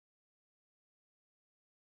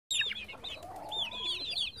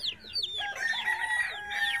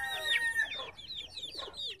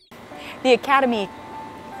The Academy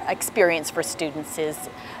experience for students is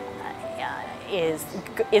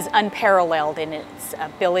unparalleled in its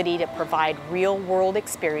ability to provide real-world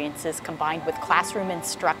experiences combined with classroom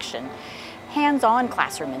instruction, hands-on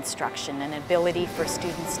classroom instruction, and ability for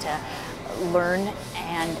students to learn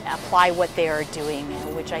and apply what they are doing,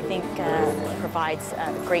 which I think provides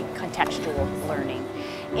great contextual learning.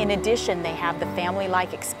 In addition, they have the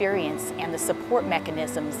family-like experience and the support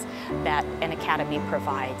mechanisms that an academy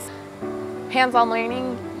provides. Hands-on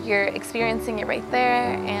learning, you're experiencing it right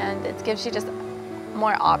there, and it gives you just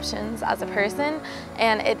more options as a person,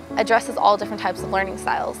 and it addresses all different types of learning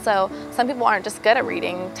styles. So some people aren't just good at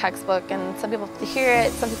reading textbook, and some people have to hear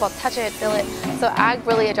it, some people have to touch it, feel it. So AG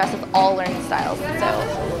really addresses all learning styles. So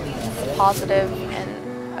it's positive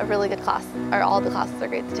and a really good class, or all the classes are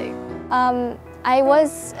great to take. I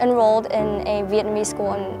was enrolled in a Vietnamese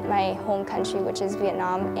school in my home country, which is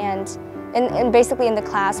Vietnam, and basically in the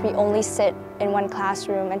class we only sit in one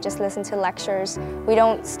classroom and just listen to lectures. We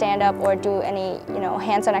don't stand up or do any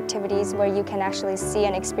hands-on activities where you can actually see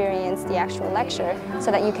and experience the actual lecture, so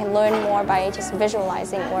that you can learn more by just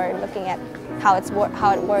visualizing or looking at how it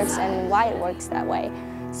works and why it works that way.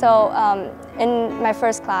 So in my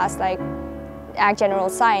first class, like Ag General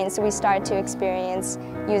Science, we started to experience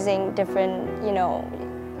using different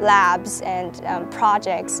labs and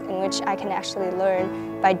projects in which I can actually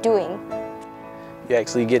learn by doing. You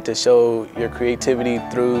actually get to show your creativity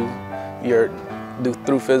through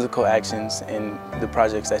physical actions in the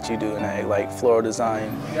projects that you do in ag, like floral design.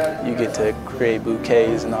 You get to create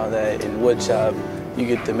bouquets and all that. In woodshop, you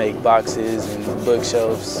get to make boxes and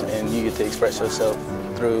bookshelves, and you get to express yourself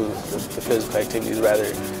through the physical activities rather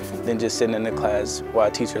than just sitting in the class while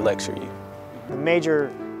a teacher lectures you. The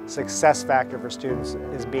major success factor for students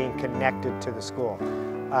is being connected to the school.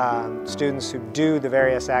 Students who do the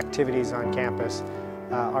various activities on campus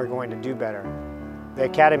are going to do better. The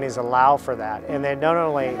academies allow for that, and they're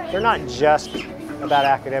not just about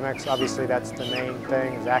academics. Obviously that's the main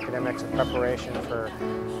thing, is academics and preparation for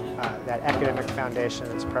that academic foundation,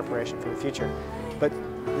 it's preparation for the future. But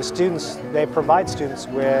the students, they provide students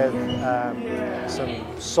with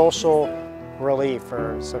some social relief,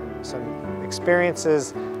 or some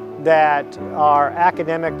experiences that are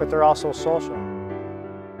academic, but they're also social.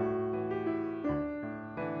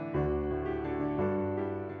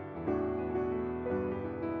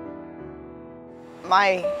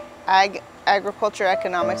 My agriculture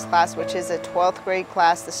economics class, which is a 12th grade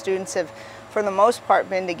class, the students have, for the most part,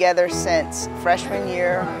 been together since freshman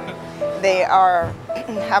year. They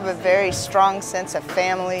have a very strong sense of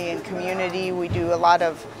family and community. We do a lot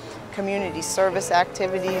of community service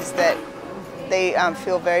activities that they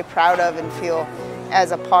feel very proud of and feel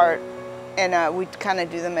as a part, and we kind of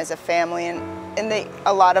do them as a family, and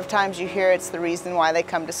a lot of times you hear it's the reason why they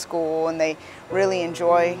come to school, and they really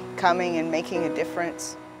enjoy coming and making a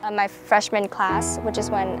difference. My freshman class, which is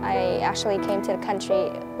when I actually came to the country,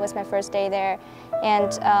 was my first day there,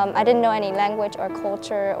 and I didn't know any language or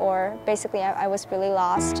culture, or basically I was really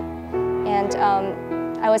lost. And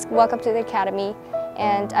I was welcomed to the academy,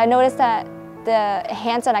 and I noticed that the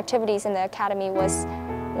hands-on activities in the academy was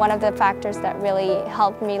one of the factors that really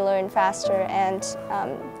helped me learn faster, and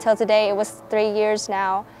till today, it was 3 years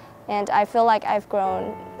now, and I feel like I've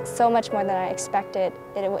grown so much more than I expected.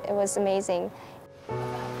 It was amazing.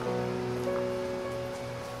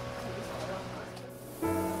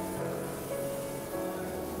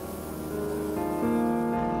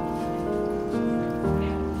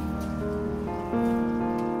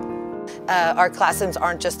 Our classrooms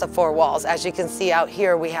aren't just the four walls. As you can see out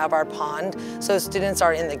here, we have our pond. So students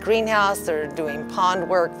are in the greenhouse, they're doing pond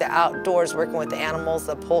work, the outdoors, working with the animals,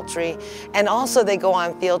 the poultry, and also they go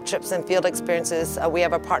on field trips and field experiences. We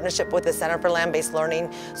have a partnership with the Center for Land-Based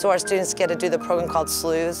Learning, so our students get to do the program called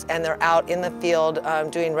SLUs, and they're out in the field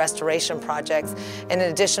doing restoration projects, and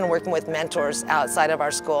in addition working with mentors outside of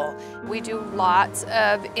our school. We do lots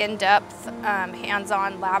of in-depth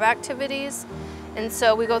hands-on lab activities. And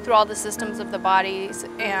so we go through all the systems of the bodies,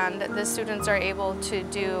 and the students are able to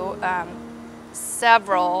do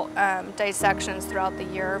several dissections throughout the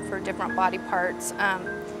year for different body parts,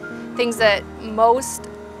 things that most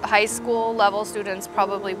high school level students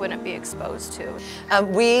probably wouldn't be exposed to.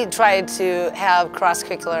 We try to have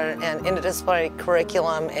cross-curricular and interdisciplinary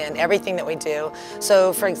curriculum in everything that we do.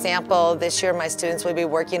 So for example, this year my students will be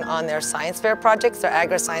working on their science fair projects, their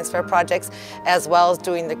agri-science fair projects, as well as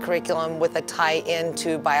doing the curriculum with a tie-in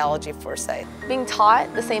to biology for say. Being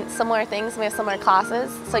taught the similar things, we have similar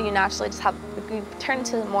classes, so you naturally just you turn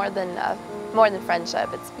into more than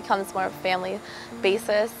friendship. It becomes more of a family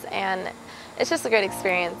basis, and it's just a great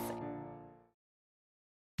experience.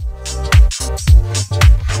 Bye.